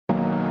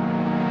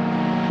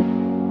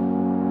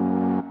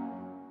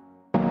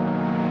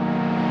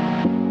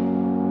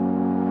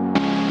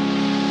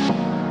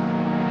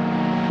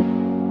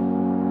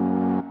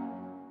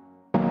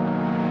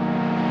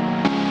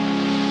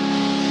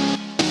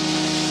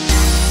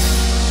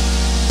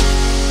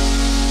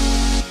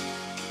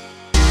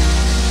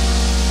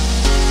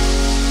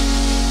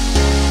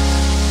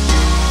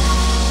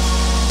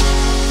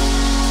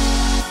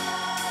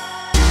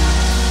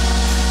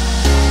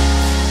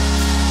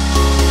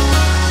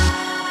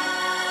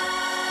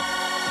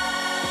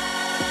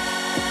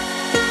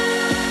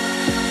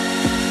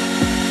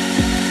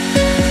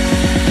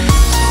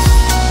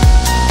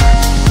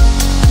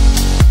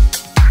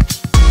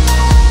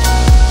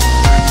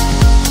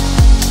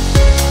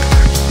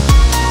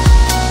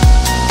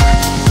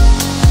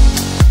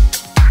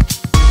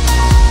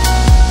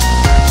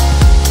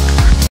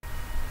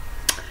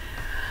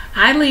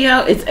Hi Leo,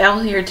 it's Elle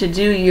here to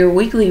do your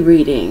weekly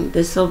reading.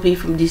 This will be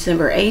from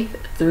December 8th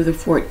through the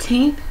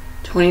 14th,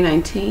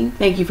 2019.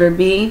 Thank you for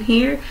being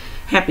here.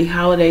 Happy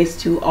holidays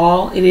to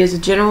all. It is a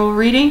general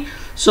reading,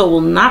 so it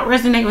will not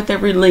resonate with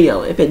every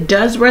Leo. If it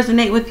does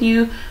resonate with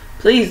you,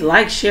 please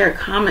like, share,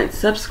 comment,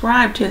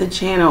 subscribe to the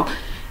channel.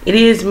 It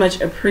is much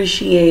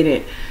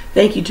appreciated.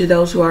 Thank you to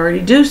those who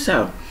already do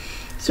so.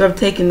 So I've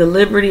taken the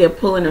liberty of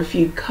pulling a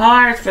few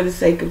cards for the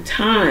sake of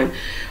time.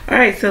 All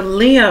right, so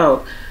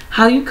Leo,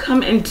 how you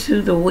come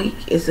into the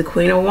week is the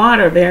Queen of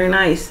Water. Very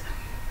nice.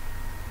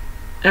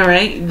 All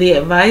right, the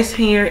advice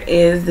here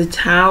is the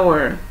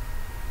Tower.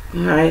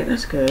 All right,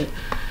 that's good.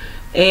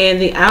 And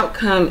the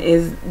outcome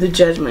is the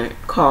Judgment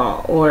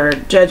call or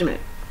Judgment.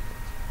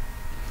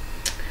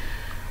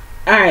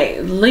 All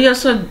right, Leo,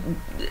 so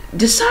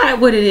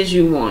decide what it is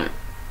you want.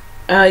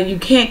 You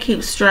can't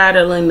keep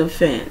straddling the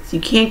fence.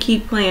 You can't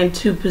keep playing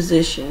two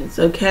positions,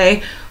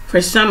 okay?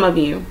 For some of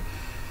you,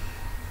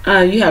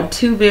 you have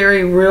two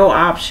very real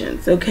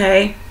options,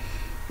 okay?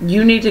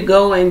 You need to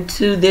go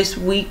into this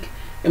week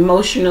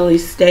emotionally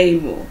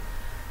stable.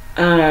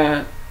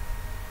 If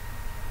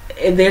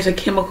there's a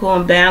chemical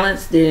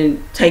imbalance,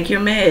 then take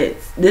your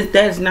meds. That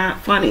is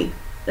not funny.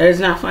 That is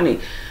not funny.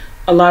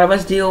 A lot of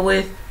us deal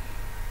with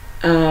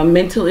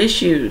mental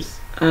issues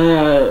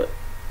that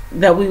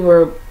we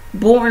were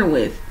born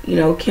with, you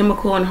know,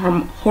 chemical and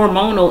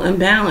hormonal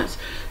imbalance.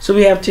 So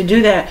we have to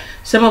do that.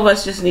 Some of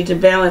us just need to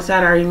balance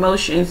out our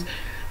emotions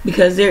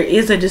because there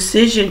is a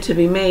decision to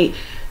be made.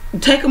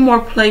 Take a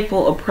more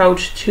playful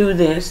approach to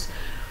this.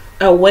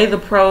 Weigh the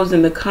pros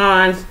and the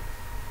cons.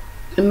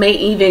 It may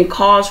even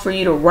cause for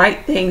you to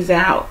write things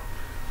out.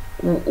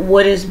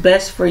 What is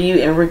best for you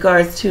in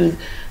regards to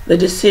the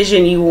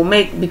decision you will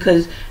make,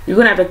 because you're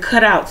going to have to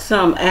cut out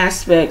some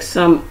aspects,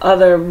 some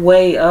other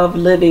way of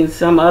living,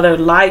 some other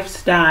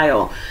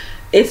lifestyle.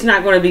 It's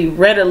not going to be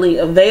readily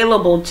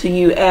available to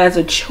you as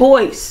a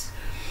choice.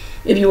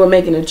 If you were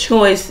making a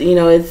choice, you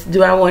know, it's,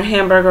 do I want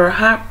hamburger or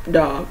hot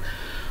dog?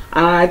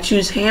 I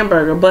choose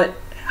hamburger, but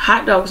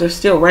hot dogs are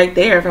still right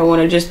there if I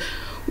want to just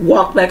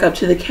walk back up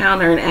to the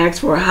counter and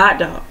ask for a hot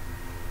dog.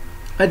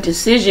 A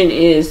decision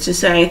is to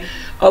say,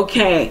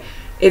 okay,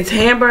 it's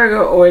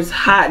hamburger or it's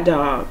hot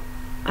dog.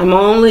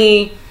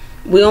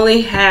 We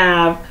only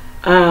have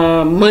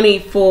money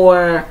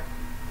for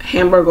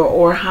hamburger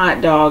or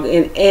hot dog,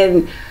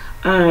 and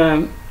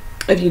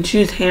if you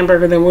choose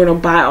hamburger, then we're gonna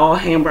buy all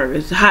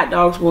hamburgers. Hot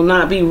dogs will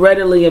not be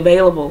readily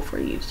available for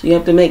you, so you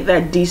have to make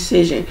that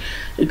decision.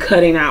 You're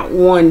cutting out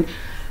one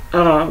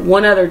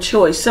other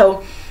choice.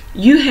 So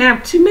you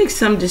have to make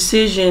some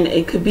decision.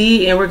 It could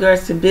be in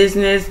regards to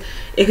business.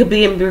 It could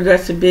be in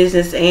regards to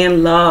business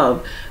and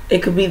love.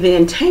 It could be the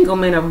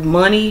entanglement of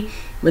money,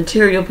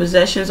 material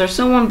possessions, or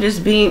someone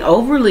just being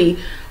overly,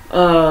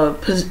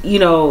 you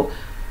know,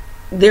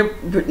 their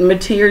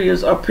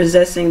materials are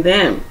possessing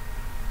them.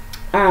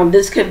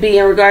 This could be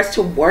in regards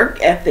to work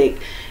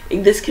ethic.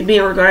 This could be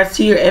in regards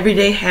to your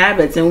everyday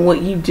habits and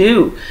what you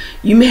do.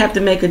 You may have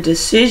to make a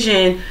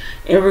decision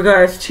in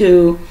regards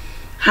to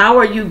how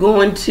are you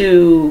going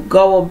to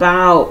go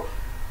about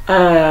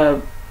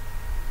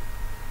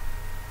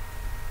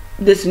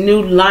this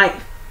new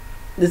life,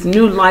 this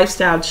new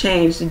lifestyle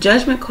change. The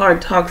Judgment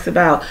card talks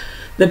about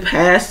the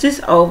past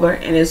is over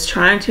and it's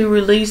trying to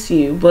release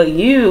you, but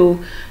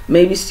you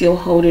may be still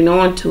holding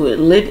on to it.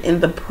 Live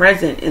in the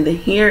present, in the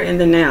here and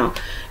the now.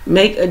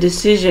 Make a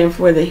decision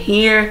for the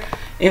here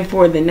and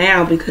for the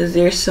now, because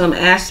there's some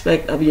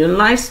aspect of your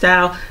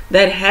lifestyle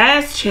that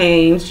has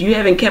changed. You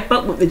haven't kept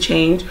up with the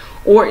change,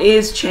 or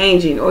is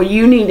changing, or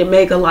you need to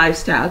make a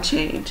lifestyle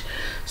change.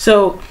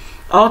 So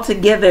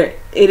altogether,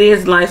 it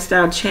is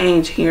lifestyle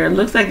change here. It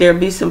looks like there'll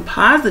be some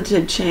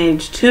positive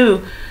change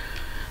too,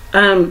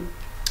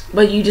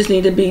 but you just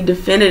need to be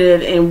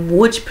definitive in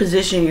which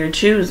position you're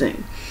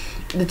choosing.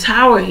 The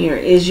Tower here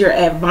is your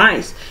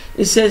advice.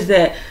 It says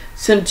that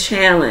some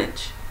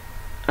challenge,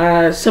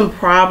 some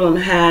problem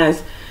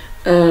has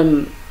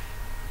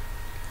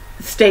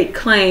stake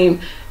claim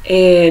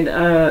in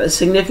a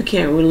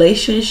significant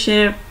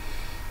relationship,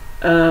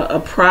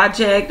 a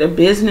project, a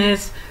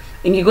business,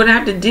 and you're going to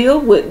have to deal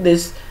with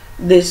this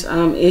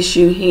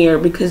issue here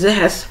because it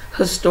has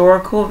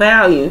historical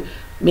value,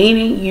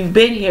 meaning you've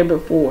been here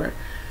before.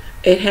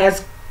 It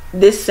has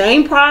this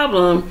same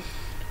problem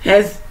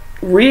has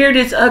reared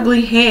its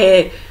ugly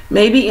head,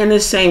 maybe in the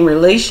same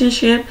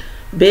relationship,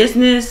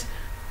 business,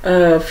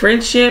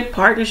 friendship,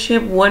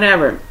 partnership,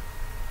 whatever,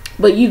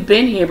 but you've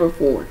been here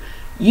before.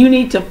 You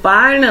need to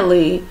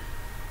finally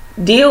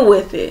deal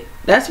with it.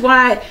 That's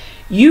why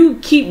you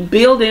keep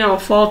building on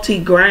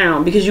faulty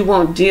ground, because you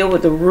won't deal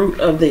with the root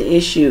of the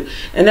issue.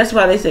 And that's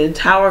why they say the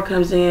Tower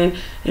comes in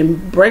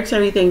and breaks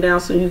everything down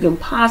so you can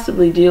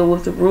possibly deal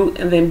with the root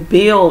and then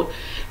build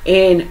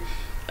in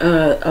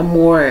a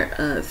more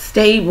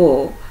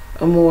stable,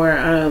 a more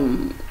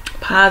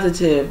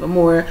positive, a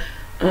more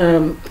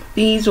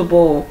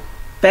feasible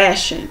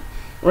fashion.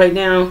 Right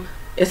now,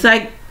 it's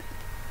like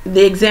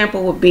the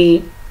example would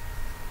be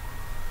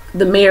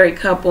the married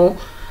couple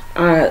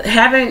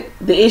having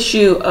the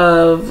issue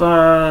of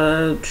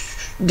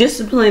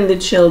discipline the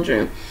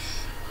children.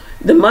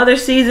 The mother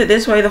sees it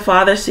this way, the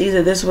father sees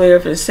it this way, or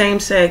if it's same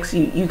sex,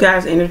 you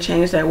guys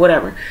interchange that,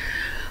 whatever.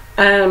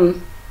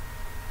 And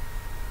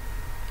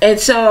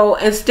so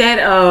instead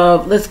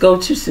of let's go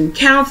to some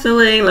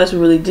counseling, let's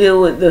really deal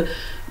with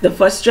the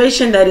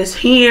frustration that is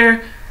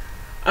here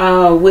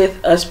with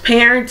us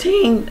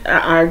parenting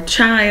our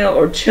child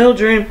or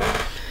children,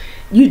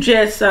 you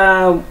just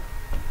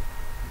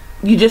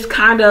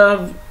kind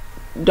of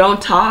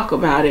don't talk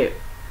about it,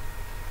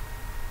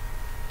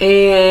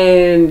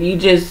 and you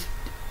just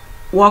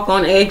walk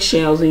on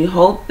eggshells, and you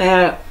hope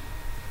that,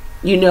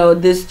 you know,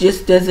 this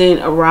just doesn't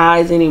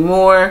arise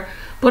anymore.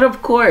 But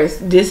of course,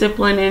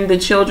 disciplining the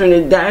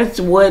children, that's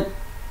what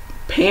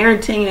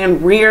parenting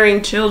and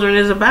rearing children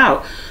is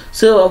about.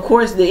 So of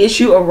course the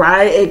issue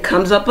arises, it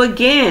comes up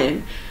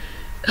again.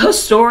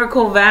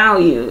 Historical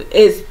value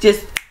is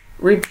just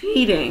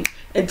repeating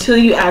until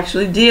you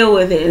actually deal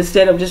with it,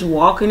 instead of just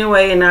walking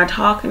away and not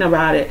talking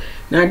about it,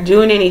 not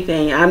doing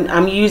anything.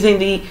 I'm using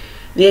the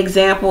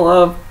example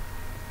of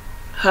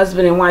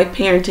husband and wife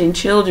parenting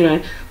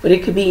children, but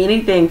it could be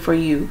anything for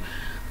you.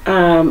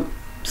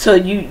 So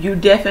you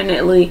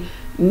definitely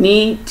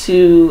need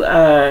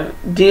to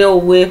deal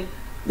with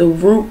the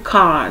root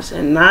cause,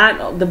 and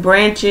not the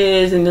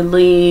branches and the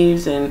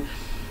leaves, and,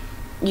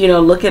 you know,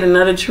 look at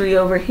another tree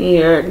over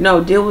here.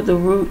 No, deal with the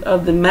root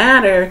of the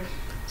matter,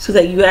 so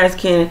that you guys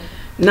can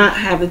not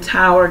have the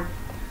tower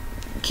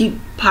keep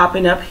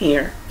popping up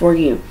here for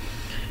you.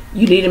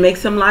 You need to make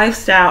some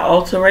lifestyle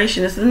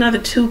alteration. This is another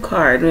 2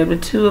 card. We have the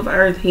 2 of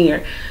Earth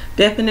here.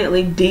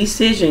 Definitely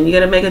decision. You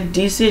got to make a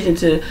decision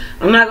to,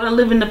 I'm not going to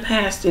live in the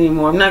past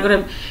anymore. I'm not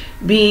going to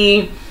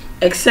be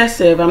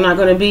excessive. I'm not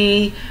going to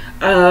be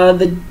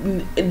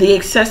the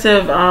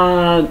excessive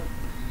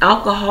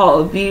alcohol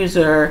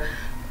abuser,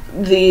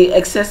 the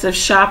excessive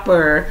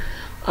shopper.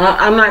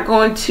 I'm not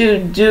going to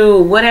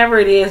do whatever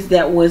it is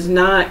that was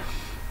not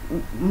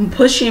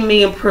pushing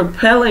me and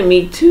propelling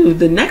me to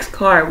the next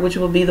card, which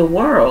will be the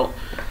World.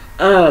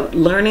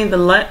 Learning the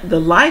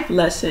life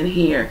lesson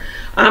here.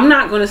 I'm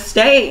not going to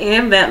stay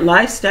in that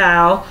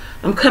lifestyle.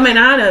 I'm coming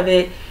out of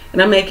it,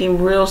 and I'm making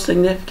real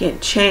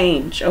significant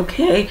change,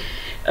 okay,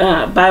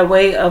 by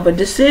way of a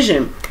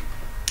decision.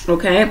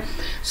 Okay,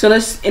 so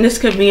and this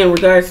could be in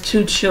regards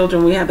to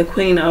children. We have the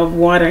Queen of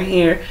Water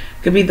here.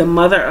 It could be the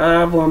mother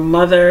of, or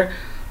mother,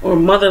 or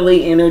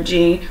motherly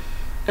energy.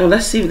 And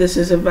let's see what this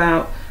is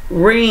about.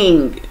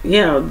 Ring,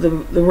 yeah, the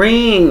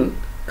ring.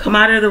 Come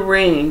out of the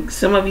ring.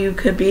 Some of you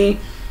could be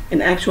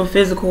an actual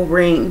physical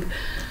ring.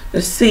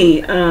 Let's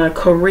see,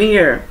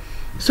 career.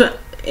 So,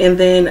 and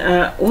then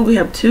oh, we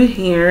have 2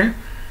 here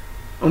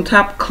on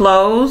top.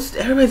 Closed.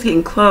 Everybody's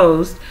getting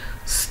closed.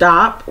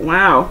 Stop.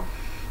 Wow.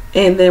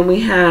 And then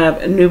we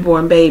have a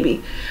newborn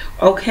baby.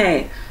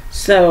 Okay,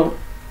 so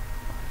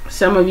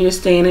some of you are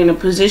staying in a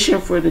position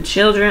for the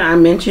children. I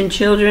mentioned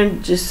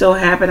children, just so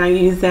happened I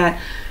use that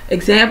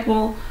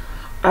example.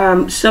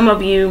 Some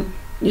of you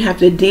have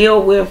to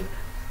deal with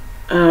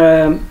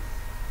some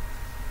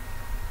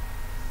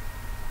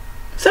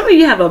of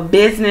you have a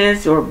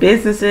business or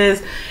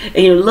businesses,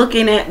 and you're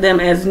looking at them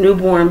as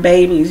newborn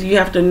babies. You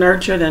have to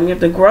nurture them, you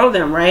have to grow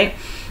them, right?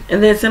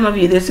 And then some of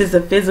you, this is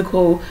a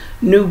physical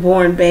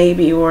newborn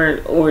baby,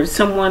 or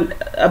someone,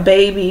 a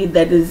baby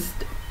that is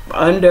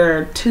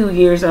under 2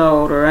 years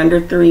old or under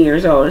 3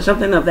 years old, or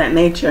something of that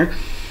nature.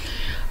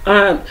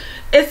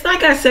 It's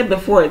like I said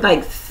before,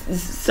 like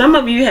some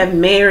of you have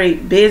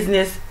married,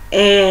 business,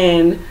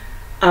 and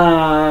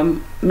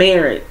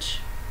marriage.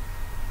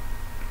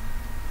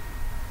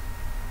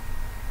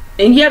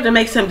 And you have to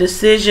make some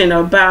decision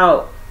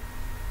about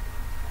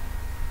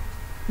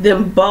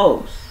them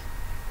both.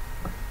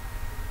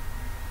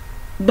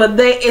 But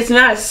it's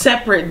not a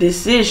separate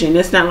decision.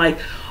 It's not like,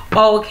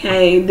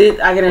 okay,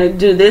 I'm gonna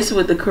do this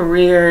with the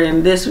career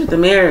and this with the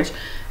marriage.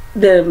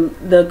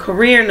 The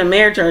career and the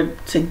marriage are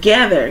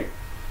together.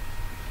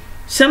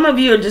 Some of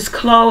you are just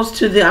close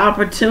to the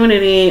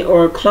opportunity,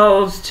 or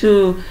close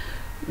to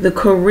the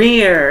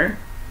career.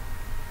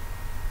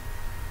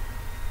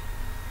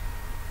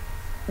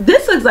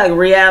 This looks like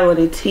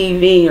reality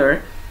TV,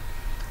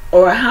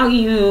 or how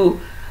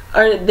you,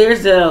 or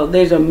there's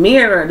a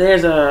mirror,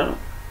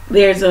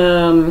 there's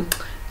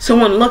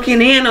someone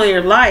looking in on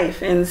your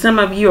life, and some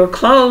of you are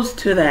close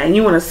to that, and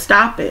you want to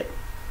stop it.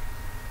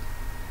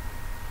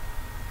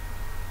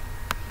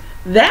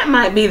 That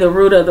might be the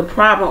root of the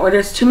problem, or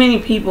there's too many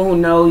people who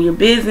know your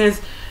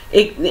business.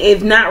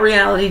 It's not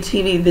reality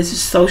TV. This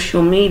is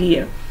social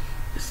media.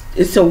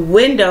 It's a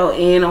window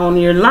in on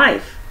your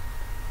life.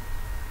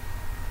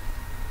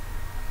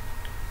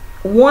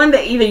 One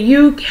that either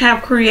you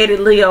have created,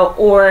 Leo,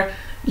 or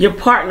your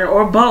partner,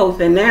 or both,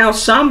 and now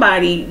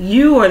somebody,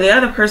 you or the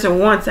other person,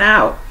 wants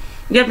out.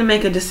 You have to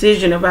make a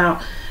decision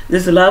about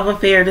this love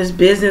affair, this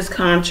business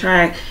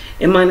contract.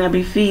 It might not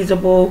be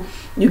feasible.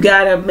 You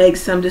gotta make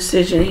some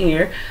decision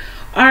here.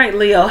 All right,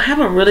 Leo, have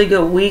a really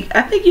good week.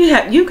 I think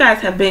you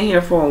guys have been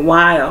here for a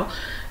while.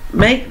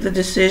 Make the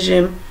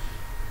decision.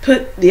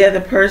 Put the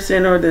other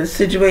person or the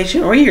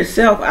situation or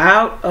yourself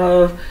out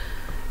of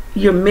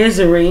your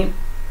misery.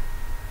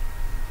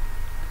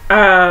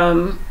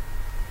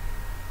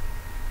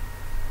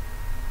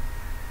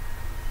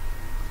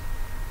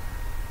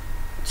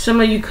 Some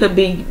of you could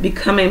be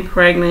becoming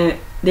pregnant.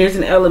 There's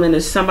an element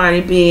of somebody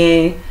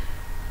being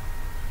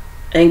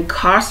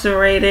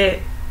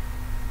incarcerated.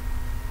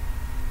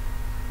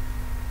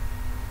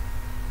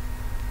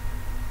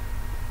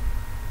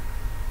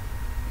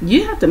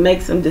 You have to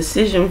make some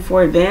decision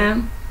for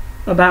them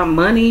about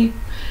money.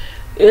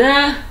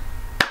 Yeah.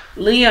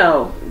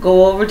 Leo,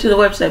 go over to the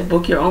website,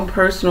 book your own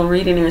personal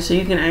reading there so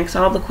you can ask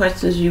all the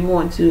questions you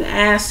want to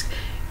ask,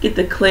 get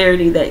the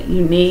clarity that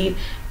you need.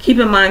 Keep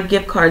in mind,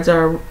 gift cards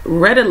are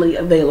readily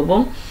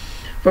available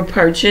for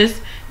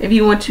purchase if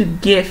you want to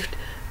gift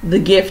the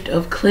gift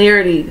of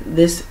clarity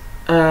this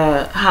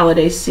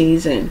holiday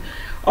season.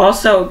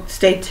 Also,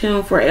 stay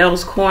tuned for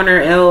Elle's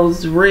Corner,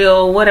 Elle's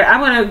Real, whatever.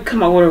 I'm going to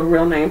come up with a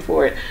real name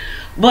for it.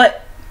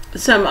 But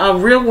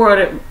some real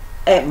world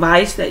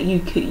advice that you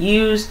could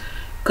use,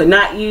 could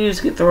not use,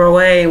 could throw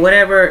away,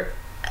 whatever.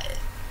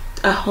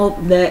 I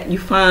hope that you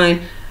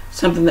find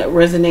something that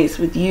resonates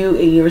with you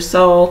and your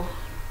soul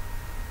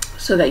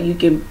so that you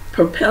can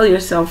propel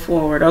yourself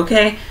forward,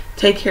 okay?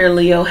 Take care,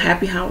 Leo.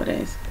 Happy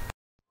holidays.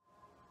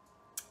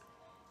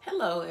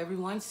 Hello,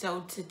 everyone.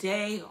 So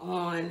today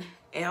on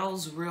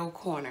Elle's Real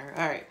Corner.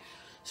 All right.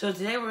 So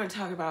today we're going to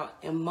talk about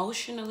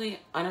emotionally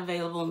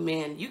unavailable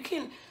men. You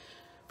can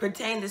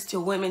pertain this to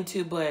women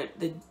too, but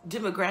the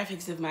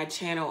demographics of my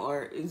channel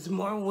is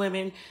more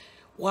women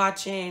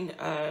watching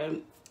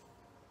the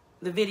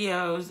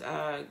videos,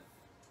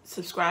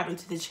 subscribing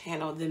to the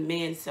channel than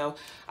men. So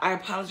I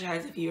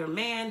apologize if you're a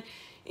man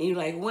and you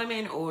like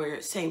women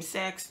or same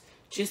sex.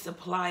 Just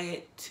apply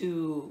it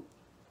to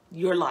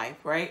your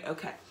life, right?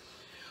 Okay.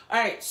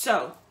 All right.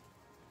 So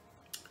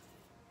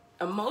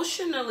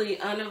emotionally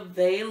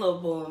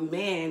unavailable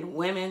men,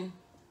 women,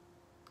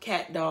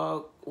 cat,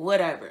 dog,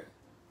 whatever,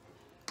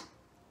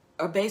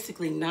 are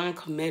basically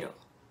non-committal.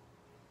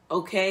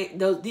 Okay,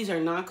 these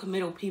are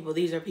non-committal people.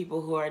 These are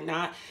people who are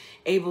not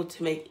able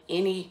to make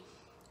any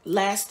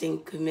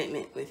lasting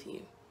commitment with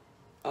you,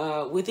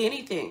 with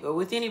anything or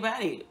with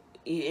anybody.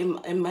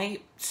 It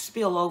might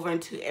spill over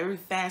into every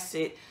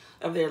facet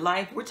of their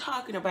life. We're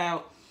talking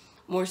about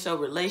more so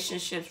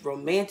relationships,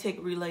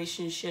 romantic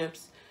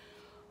relationships.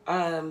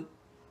 So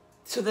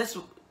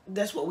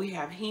that's what we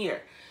have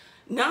here.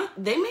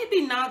 They may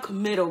be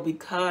non-committal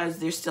because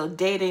they're still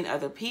dating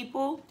other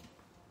people.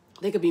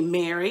 They could be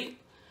married,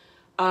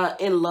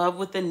 in love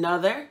with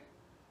another,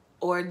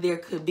 or there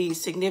could be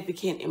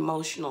significant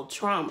emotional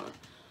trauma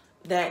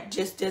that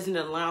just doesn't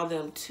allow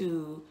them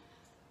to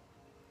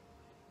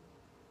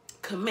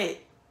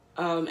commit,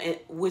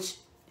 which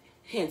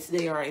hence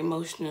they are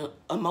emotionally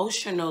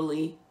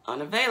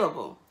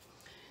unavailable.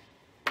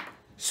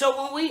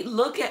 So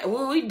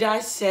when we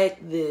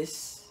dissect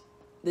this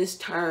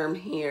term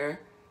here,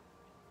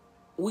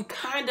 we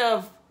kind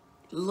of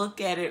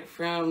look at it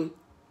from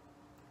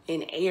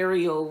an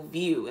aerial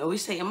view, and we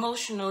say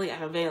emotionally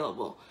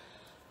unavailable.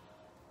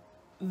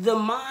 The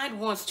mind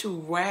wants to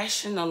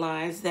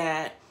rationalize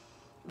that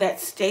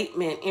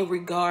statement in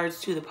regards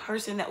to the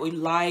person that we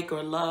like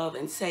or love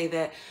and say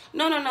that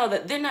no,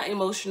 that they're not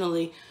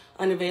emotionally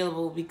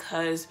unavailable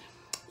because,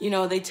 you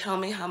know, they tell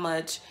me how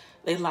much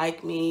they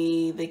like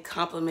me, they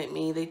compliment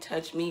me, they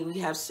touch me, we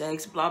have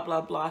sex, blah,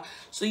 blah, blah.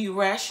 So you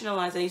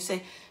rationalize and you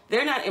say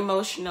they're not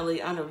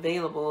emotionally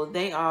unavailable.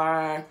 They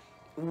are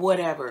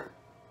whatever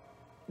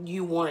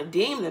you want to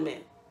deem them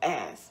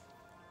as.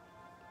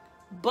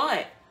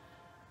 But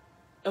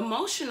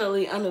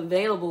emotionally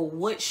unavailable,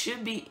 what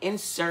should be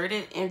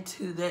inserted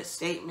into that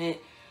statement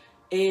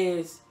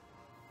is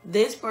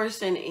this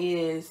person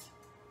is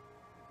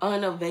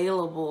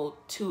unavailable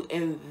to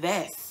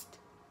invest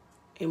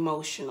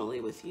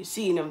emotionally with you.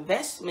 See, an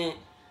investment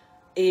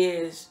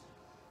it's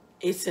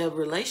a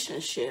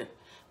relationship.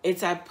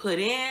 It's I put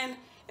in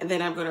and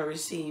then I'm going to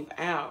receive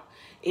out.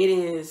 It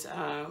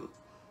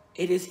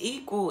is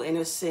equal in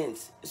a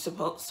sense,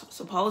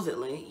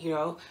 supposedly, you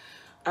know.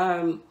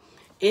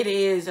 It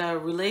is a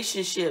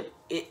relationship.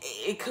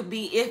 It could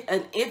be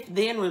an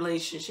if-then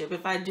relationship.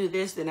 If I do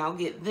this, then I'll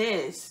get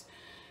this.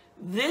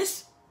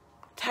 This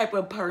type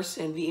of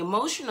person, the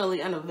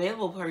emotionally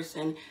unavailable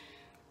person,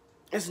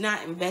 is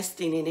not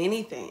investing in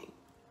anything.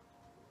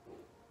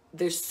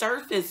 They're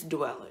surface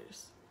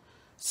dwellers.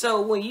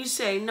 So when you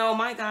say, no,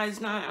 my guy's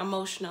not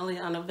emotionally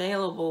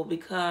unavailable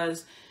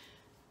because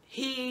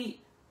he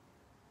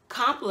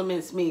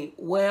compliments me.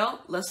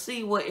 Well, let's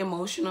see what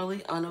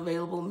emotionally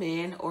unavailable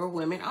men or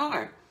women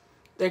are.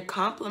 They're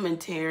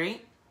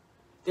complimentary.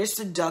 They're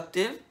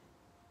seductive.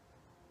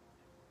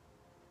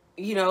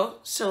 You know,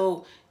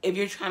 so if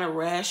you're trying to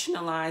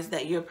rationalize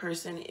that your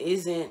person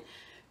isn't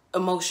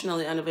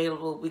emotionally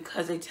unavailable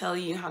because they tell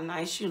you how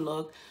nice you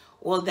look,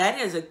 well, that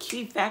is a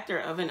key factor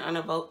of an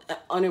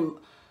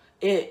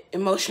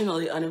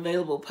emotionally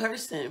unavailable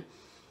person.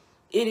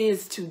 It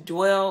is to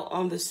dwell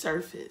on the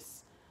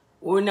surface.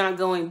 We're not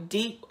going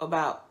deep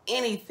about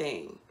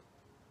anything,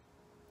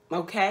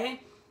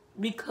 okay?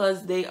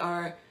 Because they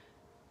are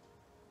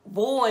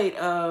void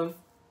of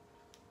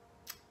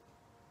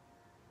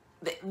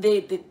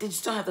they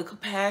just don't have the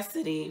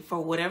capacity for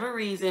whatever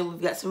reason.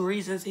 We've got some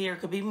reasons here, it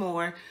could be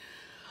more,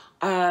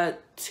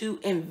 to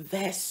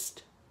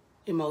invest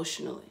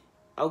emotionally.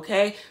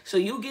 Okay, so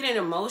you get an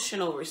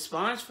emotional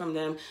response from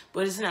them,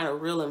 but it's not a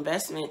real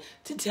investment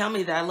to tell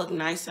me that I look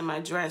nice in my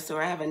dress,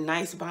 or I have a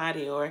nice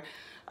body, or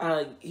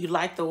you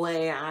like the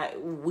way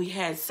we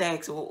had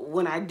sex, or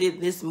when I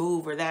did this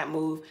move or that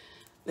move.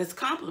 That's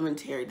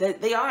complimentary.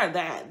 They are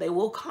that. They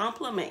will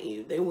compliment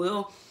you. They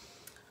will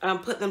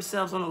put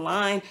themselves on the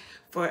line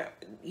for,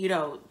 you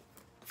know,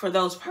 for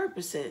those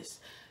purposes.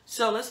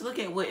 So let's look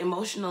at what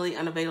emotionally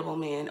unavailable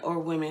men or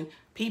women,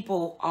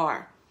 people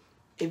are.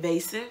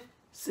 Evasive,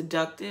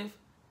 seductive,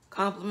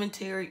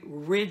 complimentary,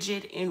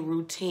 rigid, and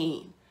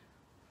routine.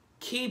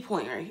 Key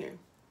point right here.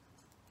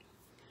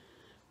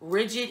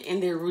 Rigid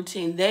in their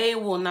routine. They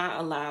will not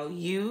allow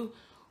you,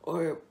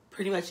 or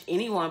pretty much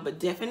anyone, but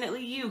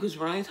definitely you, because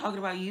we're only talking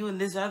about you and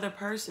this other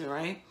person,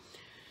 right?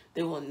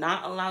 They will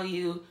not allow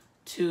you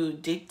to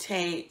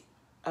dictate,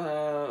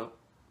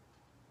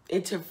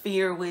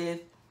 interfere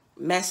with,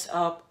 mess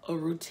up a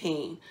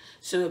routine.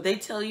 So if they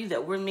tell you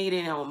that we're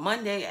meeting on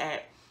Monday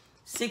at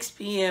 6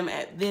 p.m.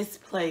 at this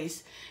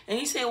place, and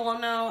you say, well,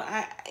 no,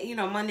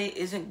 Monday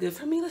isn't good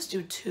for me. Let's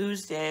do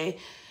Tuesday,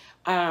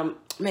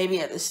 maybe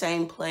at the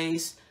same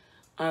place,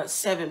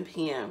 7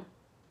 p.m.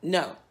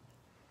 No.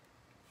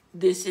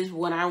 This is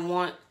what I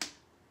want.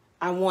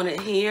 I want it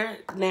here,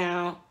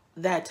 now,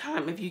 that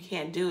time. If you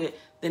can't do it,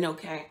 then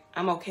okay.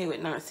 I'm okay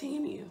with not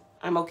seeing you.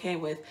 I'm okay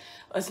with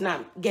us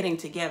not getting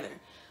together.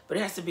 But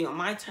it has to be on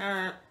my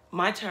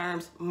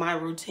terms, my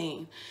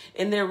routine.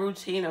 And their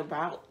routine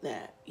about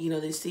that. You know,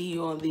 they see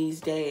you on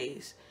these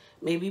days.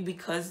 Maybe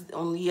because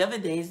on the other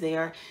days they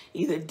are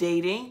either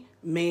dating,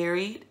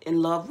 married,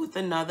 in love with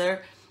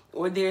another,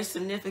 or there's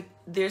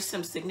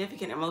some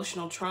significant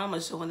emotional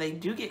trauma. So when they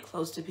do get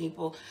close to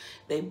people,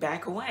 they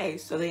back away.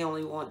 So they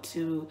only want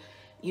to,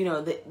 you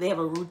know, they have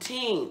a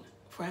routine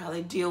for how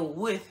they deal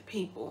with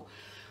people.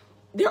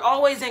 They're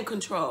always in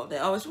control. They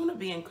always want to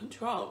be in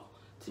control.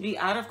 To be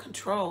out of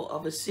control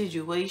of a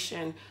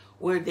situation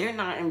where they're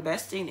not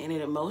investing in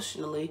it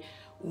emotionally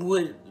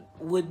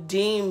would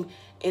deem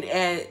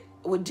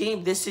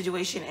this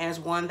situation as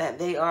one that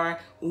they are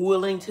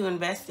willing to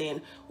invest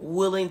in,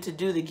 willing to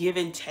do the give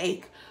and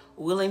take,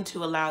 willing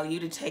to allow you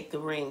to take the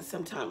ring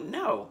sometime.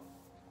 No,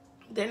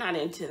 they're not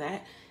into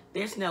that.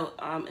 There's no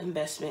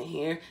investment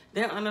here.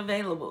 They're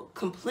unavailable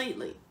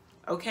completely.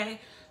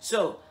 Okay,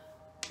 so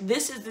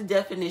this is the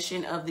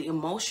definition of the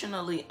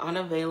emotionally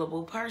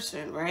unavailable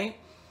person, right?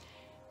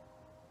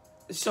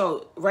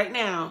 So right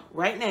now,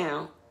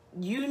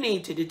 you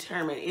need to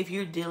determine if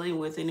you're dealing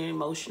with an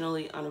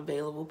emotionally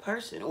unavailable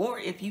person, or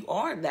if you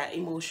are that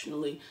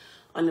emotionally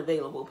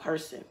unavailable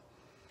person.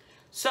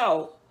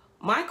 So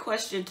my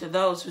question to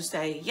those who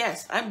say,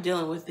 yes, I'm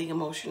dealing with the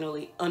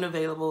emotionally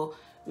unavailable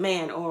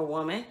man or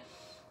woman,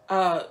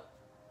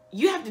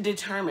 you have to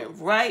determine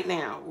right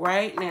now,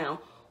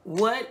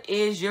 what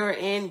is your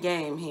end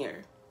game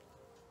here?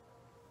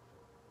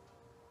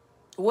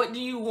 What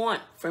do you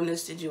want from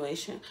this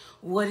situation?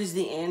 What is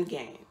the end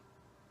game?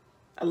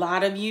 A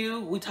lot of you,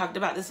 we talked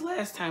about this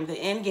last time, the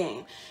end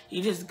game.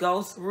 You just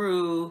go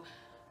through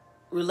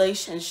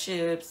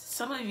relationships.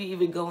 Some of you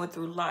even going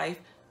through life,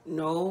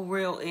 no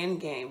real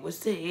end game. What's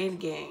the end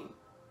game?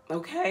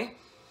 Okay?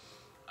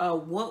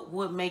 What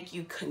would make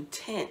you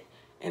content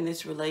in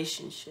this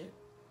relationship?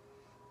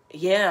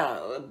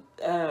 Yeah,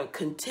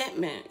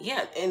 contentment.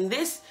 Yeah, in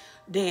this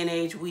day and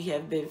age, we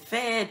have been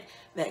fed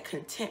that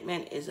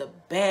contentment is a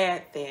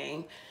bad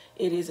thing.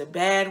 It is a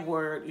bad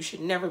word. You should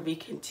never be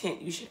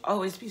content. You should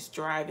always be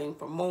striving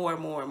for more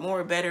and more and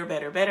more, better,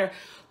 better, better.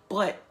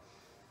 But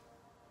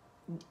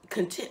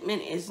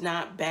contentment is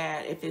not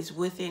bad if it's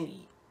within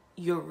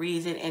your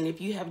reason, and if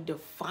you have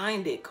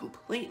defined it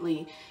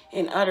completely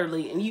and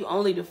utterly, and you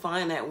only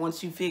define that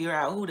once you figure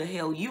out who the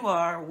hell you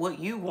are, what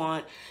you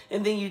want,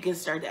 and then you can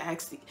start to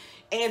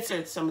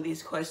answer some of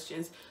these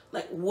questions,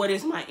 like, what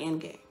is my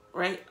end game,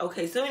 right?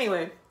 Okay, so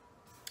anyway,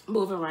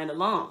 moving right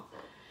along.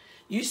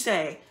 You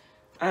say,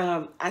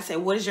 I say,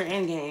 what is your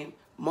end game?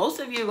 Most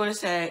of you are going to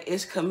say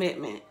it's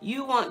commitment.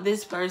 You want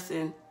this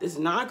person, this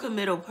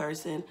non-committal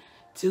person,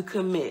 to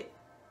commit.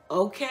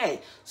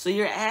 Okay, so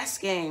you're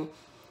asking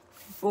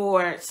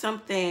for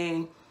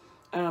something,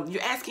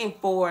 you're asking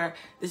for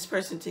this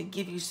person to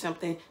give you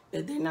something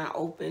that they're not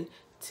open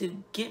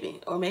to giving,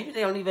 or maybe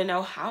they don't even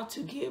know how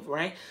to give,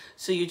 right?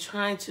 So you're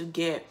trying to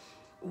get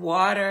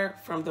water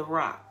from the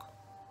rock.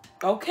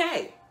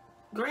 Okay,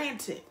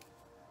 granted,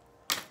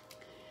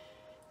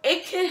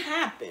 it can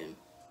happen.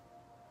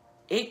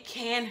 It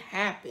can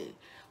happen,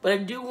 but I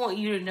do want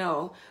you to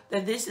know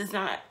that this is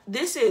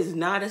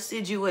not a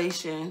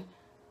situation,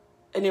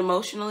 an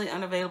emotionally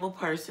unavailable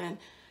person.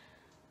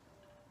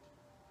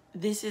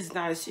 This is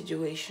not a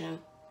situation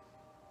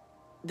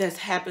that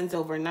happens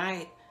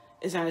overnight.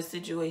 It's not a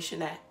situation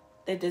that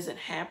doesn't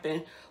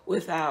happen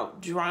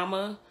without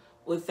drama,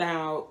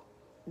 without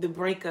the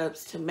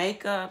breakups to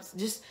makeups.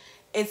 Just,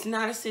 it's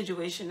not a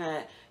situation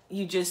that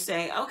you just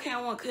say, okay,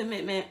 I want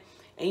commitment,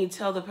 and you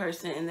tell the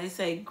person and they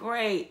say,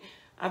 great,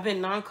 I've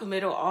been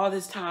non-committal all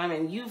this time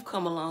and you've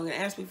come along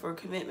and asked me for a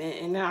commitment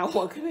and now I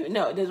want commitment.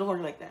 No, it doesn't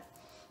work like that.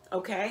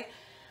 Okay?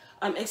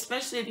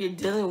 Especially if you're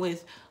dealing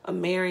with a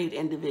married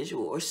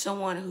individual or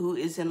someone who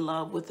is in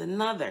love with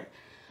another.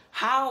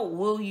 How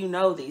will you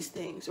know these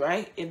things,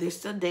 right? If they're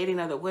still dating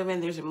other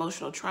women, there's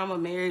emotional trauma,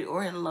 married,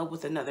 or in love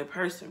with another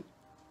person.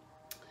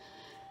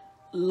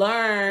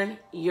 Learn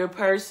your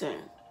person.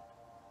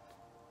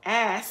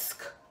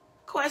 Ask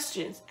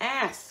questions.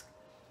 Ask.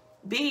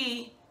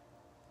 B,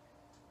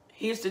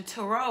 here's the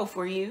tarot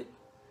for you.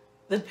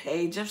 The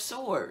Page of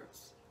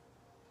Swords.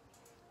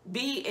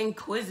 Be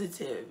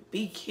inquisitive.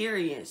 Be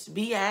curious.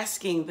 Be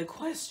asking the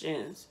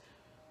questions.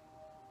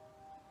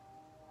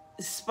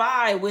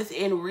 Spy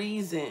within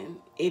reason.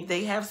 If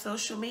they have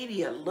social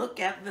media,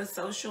 look at the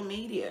social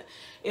media.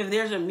 If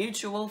there's a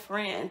mutual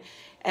friend,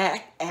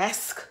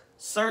 ask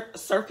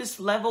surface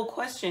level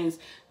questions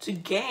to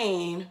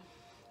gain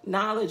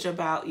knowledge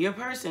about your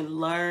person.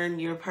 Learn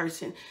your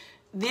person.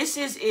 This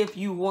is if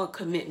you want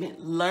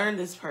commitment. Learn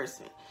this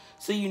person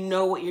so you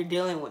know what you're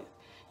dealing with.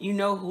 You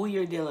know who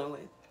you're dealing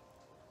with.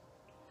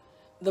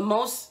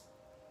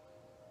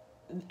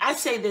 I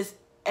say this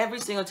every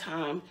single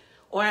time,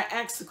 or I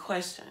ask the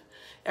question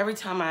every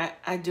time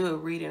I do a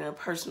reading, a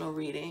personal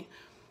reading.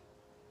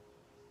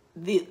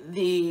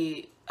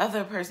 The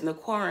other person, the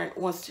querent,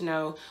 wants to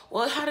know,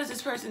 well, how does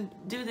this person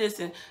do this,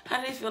 and how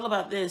do they feel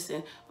about this,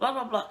 and blah,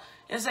 blah, blah.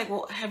 And it's like,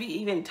 well, have you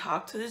even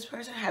talked to this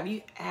person? Have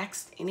you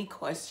asked any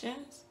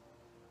questions?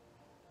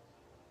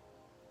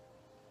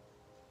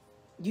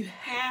 You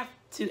have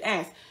to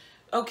ask.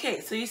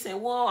 Okay, so you say,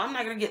 well, I'm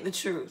not going to get the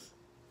truth.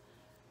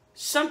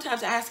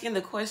 Sometimes asking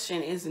the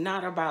question is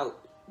not about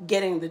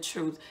getting the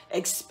truth.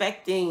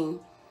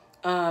 Expecting,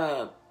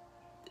 the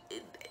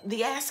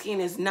asking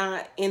is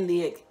not in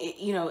the,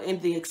 in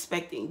the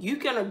expecting. You're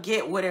going to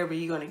get whatever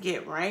you're going to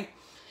get, right?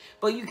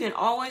 But you can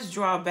always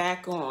draw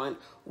back on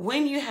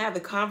when you have the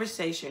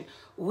conversation,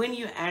 when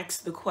you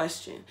ask the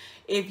question.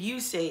 If you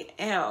say,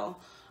 Elle,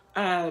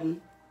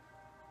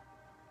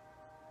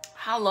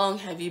 how long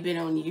have you been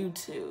on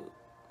YouTube,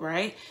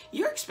 right?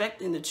 You're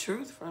expecting the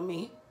truth from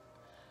me.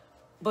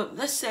 But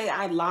let's say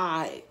I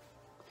lied.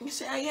 You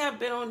say, oh, yeah, I've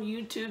been on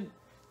YouTube,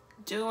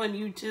 doing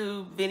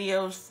YouTube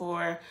videos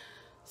for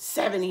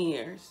 7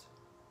 years.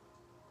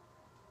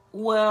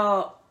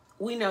 Well,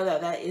 we know that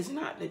that is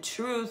not the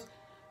truth.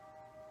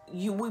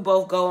 We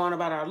both go on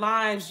about our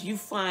lives. You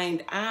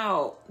find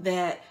out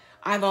that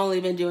I've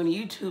only been doing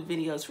YouTube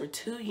videos for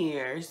 2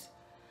 years,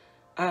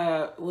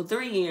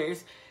 3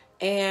 years.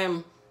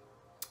 And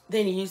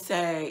then you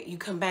say, you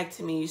come back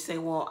to me, you say,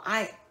 well,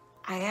 I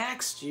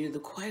asked you the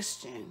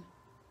question,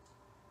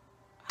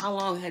 how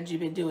long had you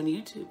been doing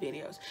YouTube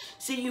videos?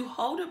 See, you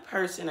hold a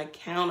person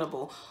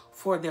accountable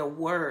for their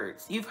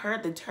words. You've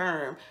heard the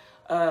term,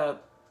 my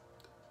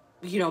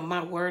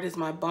word is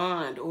my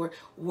bond, or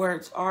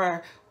words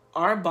are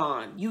our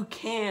bond.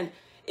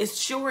 It's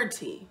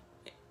surety.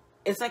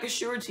 It's like a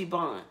surety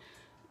bond.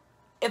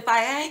 If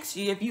I ask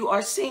you if you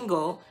are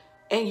single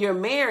and you're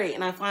married,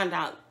 and I find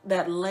out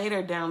that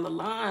later down the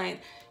line,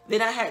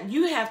 then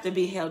you have to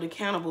be held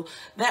accountable.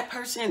 That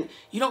person,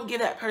 you don't give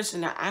that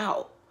person an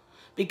out.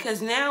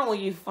 Because now when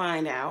you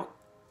find out,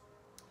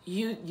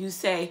 you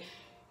say,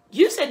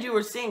 you said you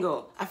were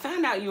single. I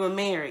found out you were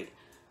married.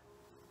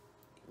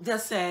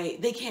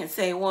 They can't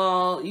say,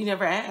 well, you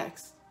never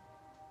asked.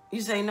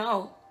 You say,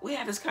 no, we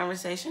had this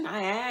conversation.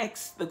 I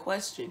asked the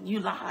question. You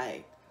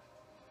lied.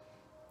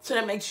 So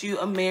that makes you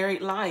a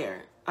married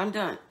liar. I'm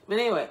done. But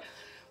anyway,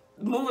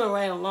 moving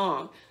right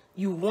along.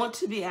 You want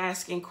to be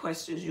asking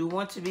questions. You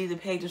want to be the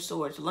Page of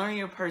Swords. Learn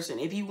your person.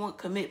 If you want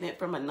commitment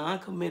from a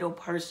non-committal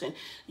person,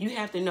 you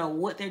have to know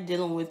what they're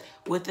dealing with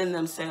within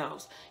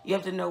themselves. You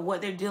have to know what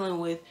they're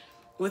dealing with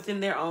within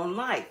their own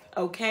life.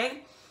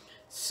 Okay?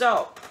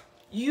 So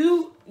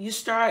you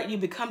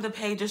become the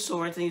Page of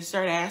Swords and you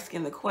start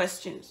asking the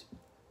questions.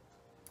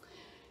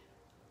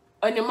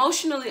 An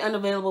emotionally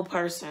unavailable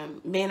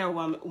person, man or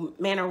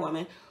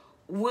woman,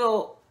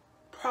 will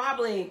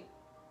probably,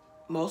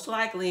 most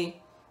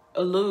likely,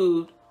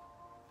 elude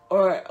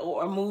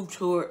or move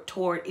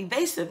toward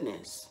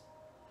evasiveness.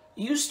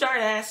 You start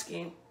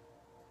asking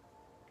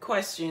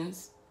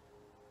questions.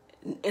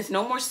 It's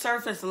no more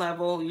surface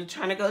level. You're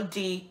trying to go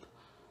deep.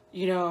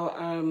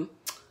 You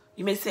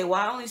may say, well,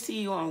 I only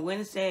see you on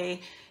Wednesday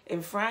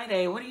and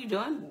Friday. What are you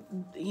doing,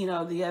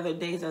 the other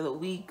days of the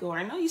week? Or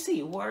I know you see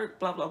you work,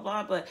 blah, blah,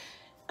 blah, but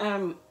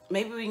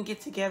maybe we can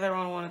get together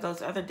on one of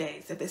those other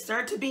days. If they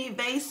start to be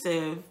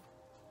evasive,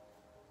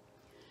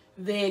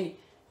 then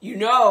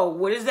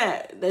what is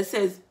that? That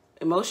says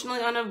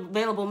emotionally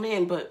unavailable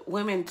men, but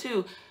women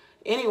too.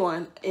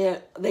 Anyone,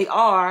 they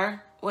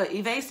are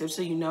evasive.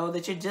 So you know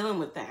that you're dealing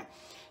with that.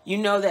 You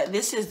know that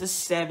this is the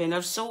 7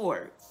 of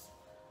Swords.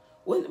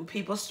 When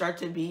people start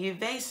to be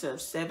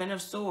evasive, 7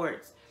 of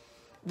Swords,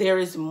 there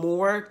is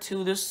more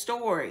to the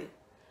story.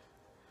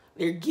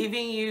 They're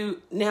giving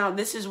you, now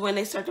this is when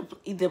they start to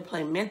either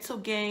play mental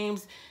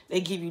games,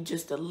 they give you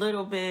just a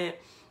little bit,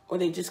 or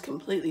they just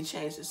completely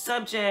change the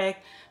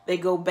subject. They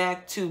go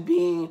back to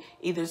being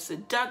either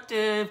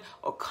seductive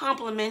or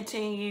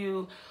complimenting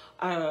you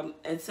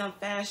in some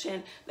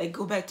fashion. They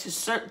go back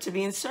to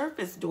being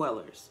surface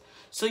dwellers.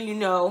 So you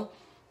know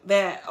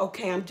that,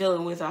 okay, I'm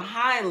dealing with a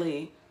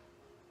highly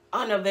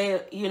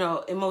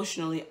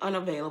emotionally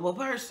unavailable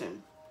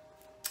person.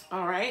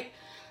 All right?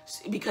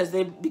 Because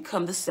they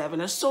become the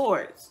Seven of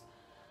Swords.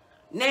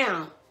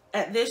 Now,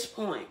 at this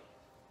point,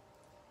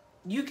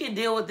 you can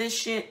deal with this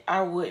shit.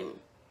 I wouldn't.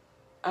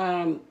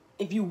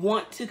 If you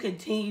want to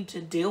continue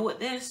to deal with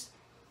this,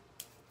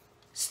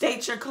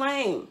 state your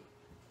claim.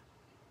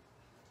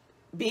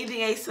 Be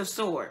the Ace of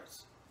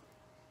Swords.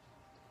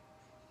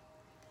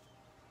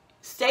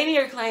 Stating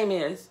your claim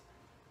is,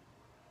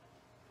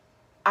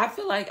 I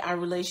feel like our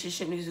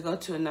relationship needs to go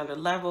to another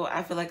level.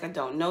 I feel like I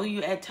don't know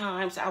you at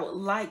times. I would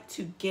like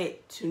to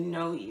get to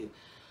know you.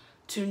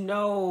 To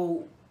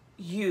know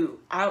you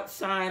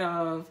outside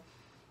of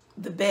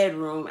the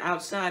bedroom,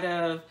 outside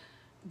of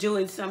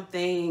doing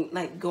something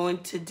like going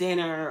to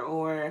dinner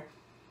or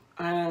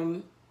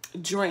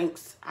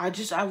drinks.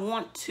 I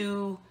want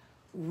to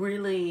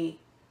really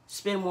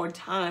spend more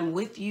time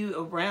with you,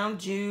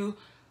 around you,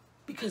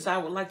 because I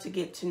would like to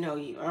get to know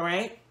you, all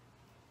right?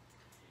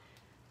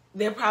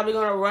 They're probably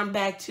going to run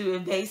back to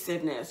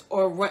evasiveness,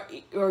 or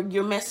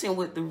you're messing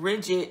with the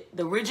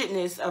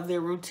rigidness of their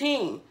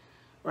routine,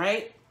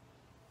 right?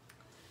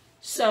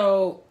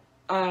 So,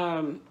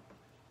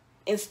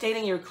 in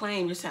stating your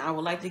claim, you're saying, I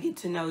would like to get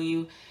to know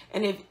you.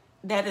 And if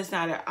that is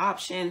not an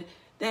option,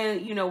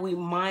 then, you know, we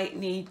might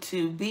need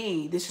to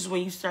this is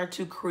when you start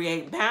to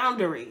create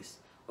boundaries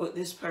with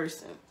this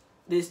person,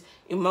 this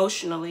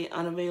emotionally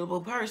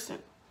unavailable person.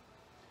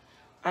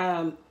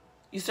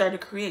 You start to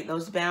create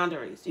those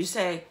boundaries. You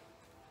say,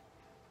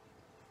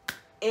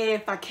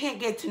 if I can't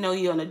get to know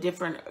you on a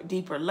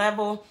deeper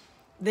level,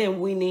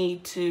 then we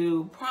need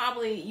to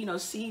probably, you know,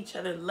 see each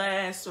other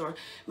less, or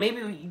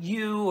maybe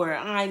you or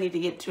I need to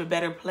get to a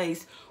better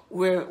place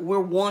where we're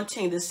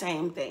wanting the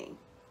same thing.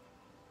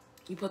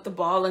 You put the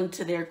ball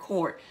into their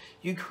court.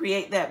 You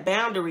create that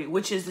boundary,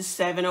 which is the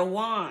Seven of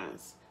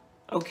Wands.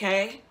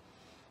 Okay?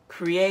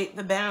 Create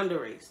the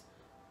boundaries.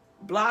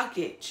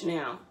 Blockage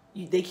now.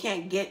 They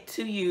can't get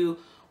to you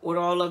with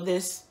all of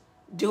this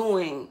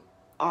doing,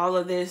 all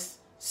of this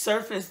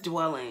surface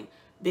dwelling,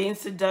 being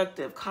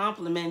seductive,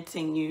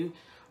 complimenting you,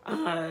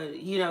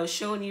 you know,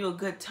 showing you a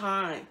good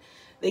time.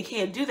 They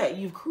can't do that.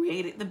 You've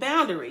created the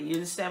boundary.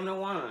 You're the Seven of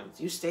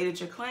Wands. You stated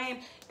your claim,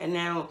 and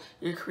now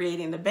you're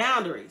creating the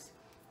boundaries.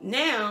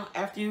 Now,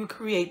 after you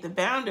create the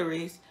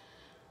boundaries,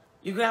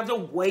 you're going to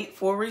have to wait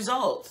for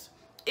results.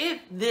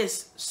 If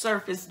this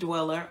surface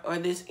dweller or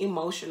this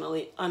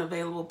emotionally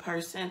unavailable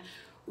person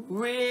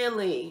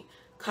really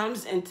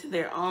comes into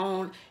their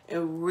own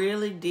and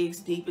really digs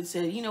deep and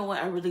says, you know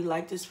what, I really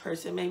like this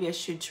person. Maybe I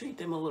should treat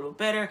them a little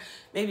better.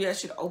 Maybe I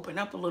should open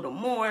up a little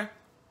more.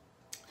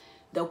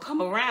 They'll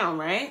come around,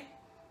 right?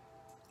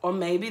 Or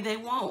maybe they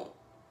won't.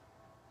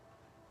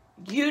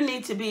 You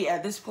need to be,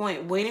 at this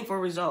point, waiting for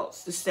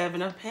results. The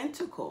Seven of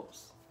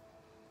Pentacles.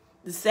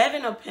 The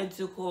Seven of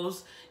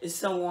Pentacles is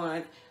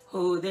someone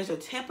who there's a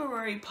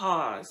temporary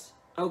pause,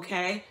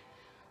 okay?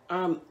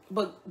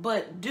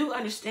 But do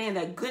understand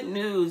that good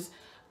news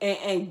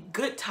and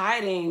good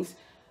tidings,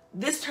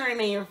 this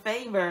turning in your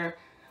favor,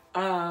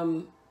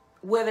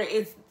 whether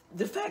it's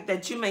the fact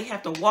that you may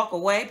have to walk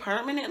away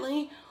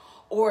permanently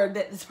or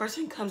that this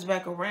person comes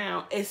back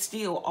around, it's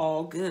still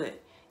all good.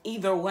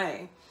 Either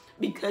way.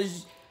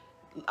 Because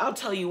I'll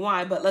tell you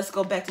why, but let's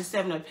go back to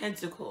Seven of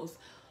Pentacles.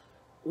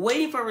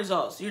 Waiting for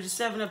results. You're the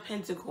Seven of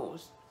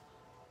Pentacles.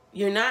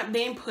 You're not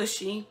being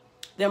pushy.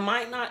 There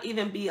might not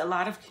even be a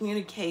lot of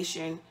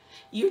communication.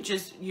 You're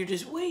just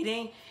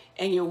waiting,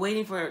 and you're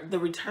waiting for the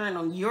return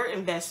on your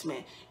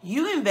investment.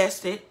 You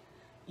invested.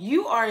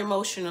 You are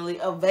emotionally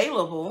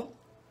available.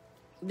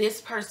 This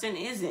person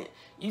isn't.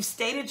 You've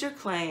stated your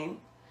claim.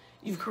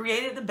 You've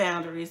created the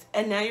boundaries,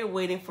 and now you're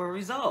waiting for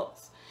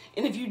results.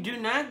 And if you do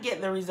not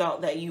get the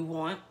result that you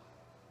want,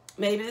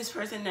 maybe this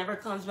person never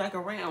comes back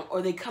around,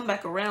 or they come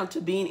back around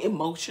to being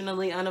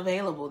emotionally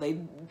unavailable.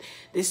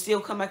 They still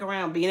come back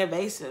around being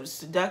evasive,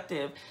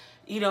 seductive,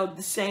 you know,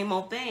 the same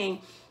old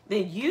thing.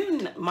 Then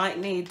you might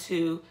need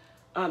to,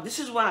 this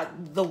is why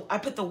I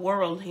put the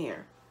world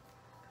here.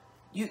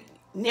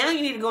 Now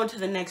you need to go into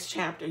the next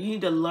chapter. You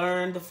need to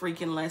learn the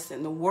freaking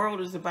lesson. The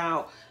world is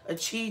about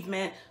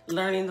achievement,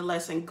 learning the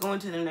lesson, going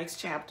to the next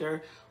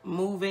chapter,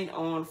 moving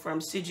on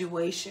from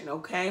situation,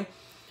 okay?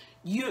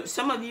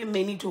 Some of you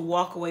may need to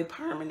walk away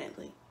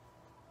permanently.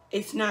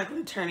 It's not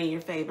going to turn in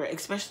your favor,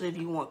 especially if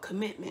you want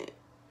commitment.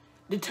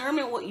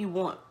 Determine what you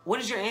want.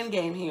 What is your end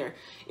game here?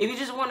 If you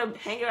just want to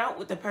hang out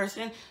with the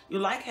person, you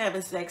like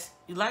having sex,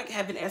 you like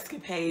having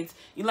escapades,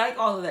 you like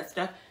all of that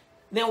stuff,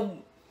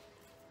 then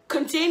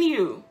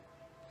continue.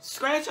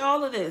 Scratch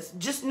all of this.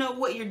 Just know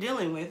what you're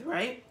dealing with,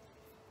 right?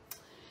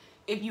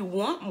 If you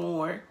want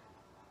more,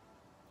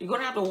 you're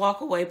going to have to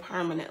walk away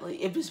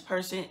permanently if this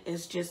person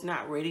is just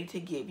not ready to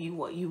give you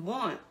what you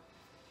want.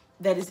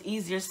 that is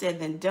easier said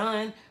than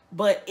done,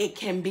 but it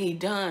can be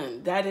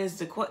done. That's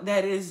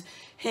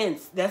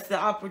the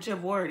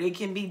operative word. It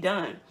can be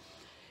done.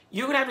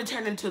 You're going to have to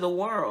turn into the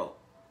world.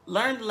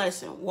 Learn the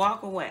lesson.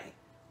 Walk away.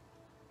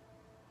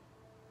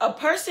 A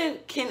person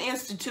can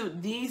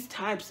institute this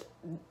type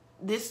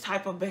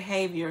of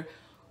behavior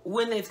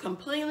when they've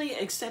completely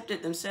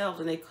accepted themselves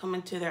and they come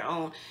into their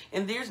own.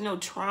 And there's no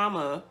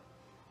trauma.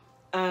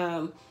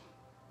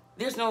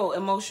 There's no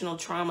emotional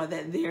trauma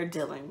that they're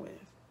dealing with.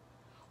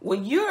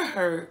 When you're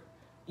hurt,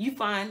 you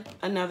find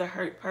another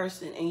hurt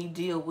person and you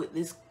deal with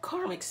this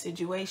karmic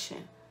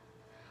situation.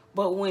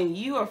 But when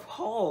you are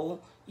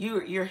whole,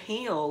 you're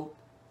healed,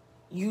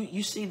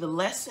 you see the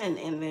lesson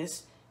in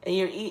this, and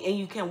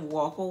you can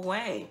walk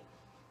away.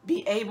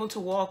 Be able to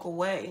walk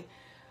away.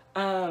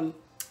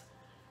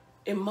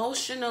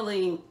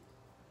 Emotionally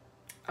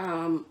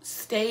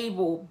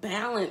stable,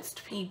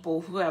 balanced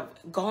people who have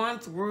gone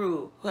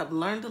through, who have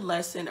learned the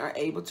lesson, are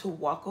able to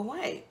walk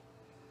away.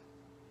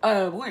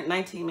 We're at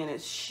 19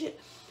 minutes. Shit.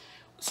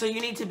 So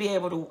you need to be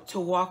able to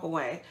walk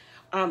away.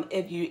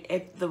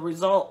 If the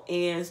result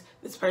is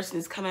this person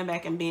is coming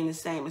back and being the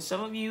same, and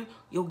some of you,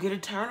 you'll get a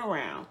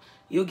turnaround.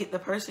 You'll get the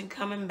person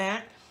coming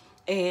back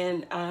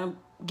and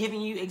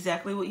giving you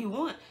exactly what you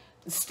want.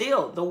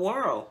 Still, the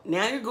world.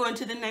 Now you're going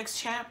to the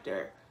next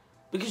chapter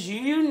because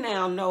you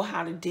now know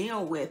how to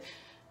deal with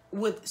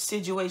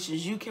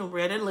situations. You can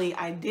readily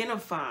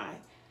identify.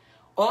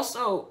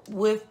 Also,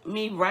 with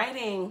me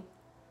writing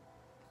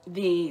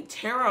the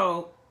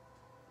tarot,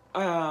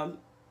 the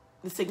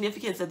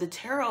significance of the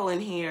tarot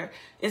in here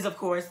is, of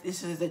course,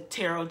 this is a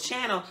tarot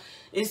channel,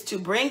 is to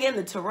bring in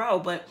the tarot,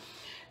 but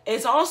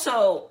it's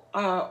also,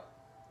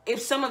 if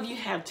some of you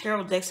have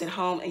tarot decks at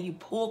home and you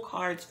pull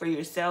cards for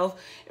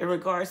yourself in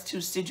regards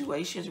to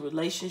situations,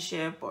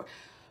 relationship, or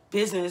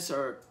business,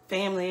 or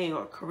family,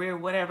 or career,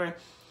 whatever,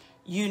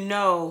 you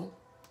know,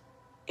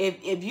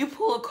 if you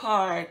pull a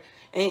card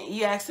and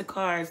you ask the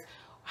cards,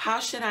 how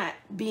should I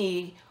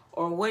be,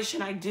 or what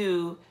should I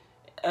do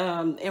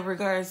in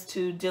regards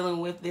to dealing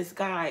with this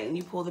guy, and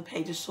you pull the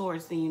Page of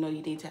Swords, then you know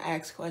you need to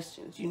ask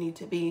questions. You need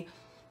to be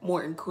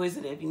more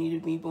inquisitive. You need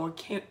to be more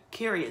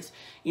curious.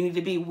 You need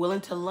to be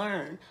willing to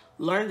learn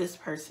this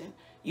person.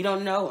 You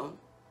don't know him.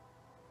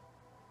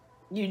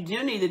 You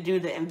do need to do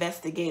the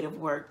investigative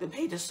work. The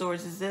Page of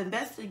Swords is the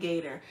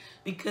investigator,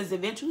 because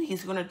eventually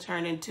he's going to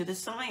turn into the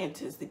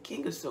scientist, the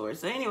King of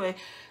Swords. So anyway,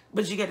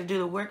 but you got to do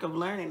the work of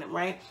learning them,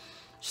 right?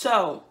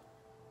 So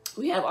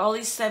we have all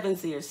these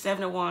sevens here: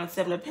 Seven of Wands,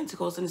 Seven of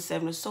Pentacles, and the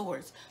Seven of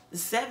Swords. The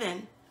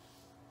seven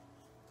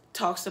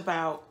talks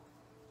about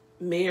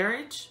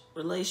marriage,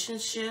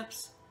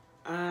 relationships,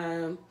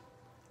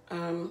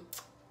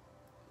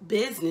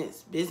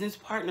 business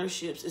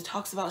partnerships. It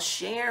talks about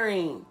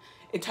sharing.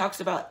 It talks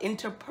about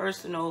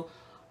interpersonal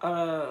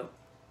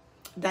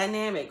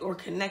dynamic or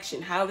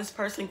connection, how this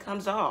person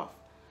comes off.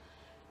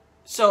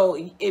 So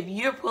if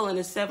you're pulling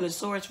a Seven of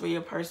Swords for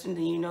your person,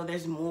 then you know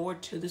there's more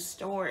to the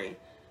story.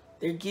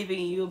 They're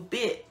giving you a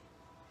bit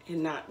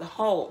and not the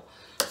whole.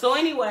 So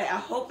anyway, I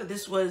hope that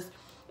this was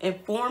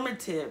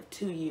informative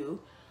to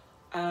you.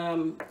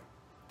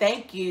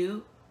 Thank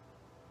you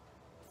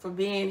for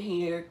being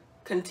here.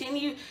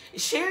 Continue,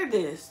 share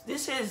this.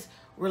 This is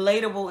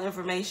relatable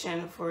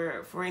information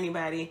for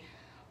anybody.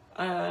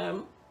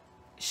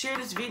 Share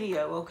this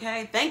video,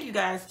 okay? Thank you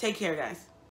guys. Take care, guys.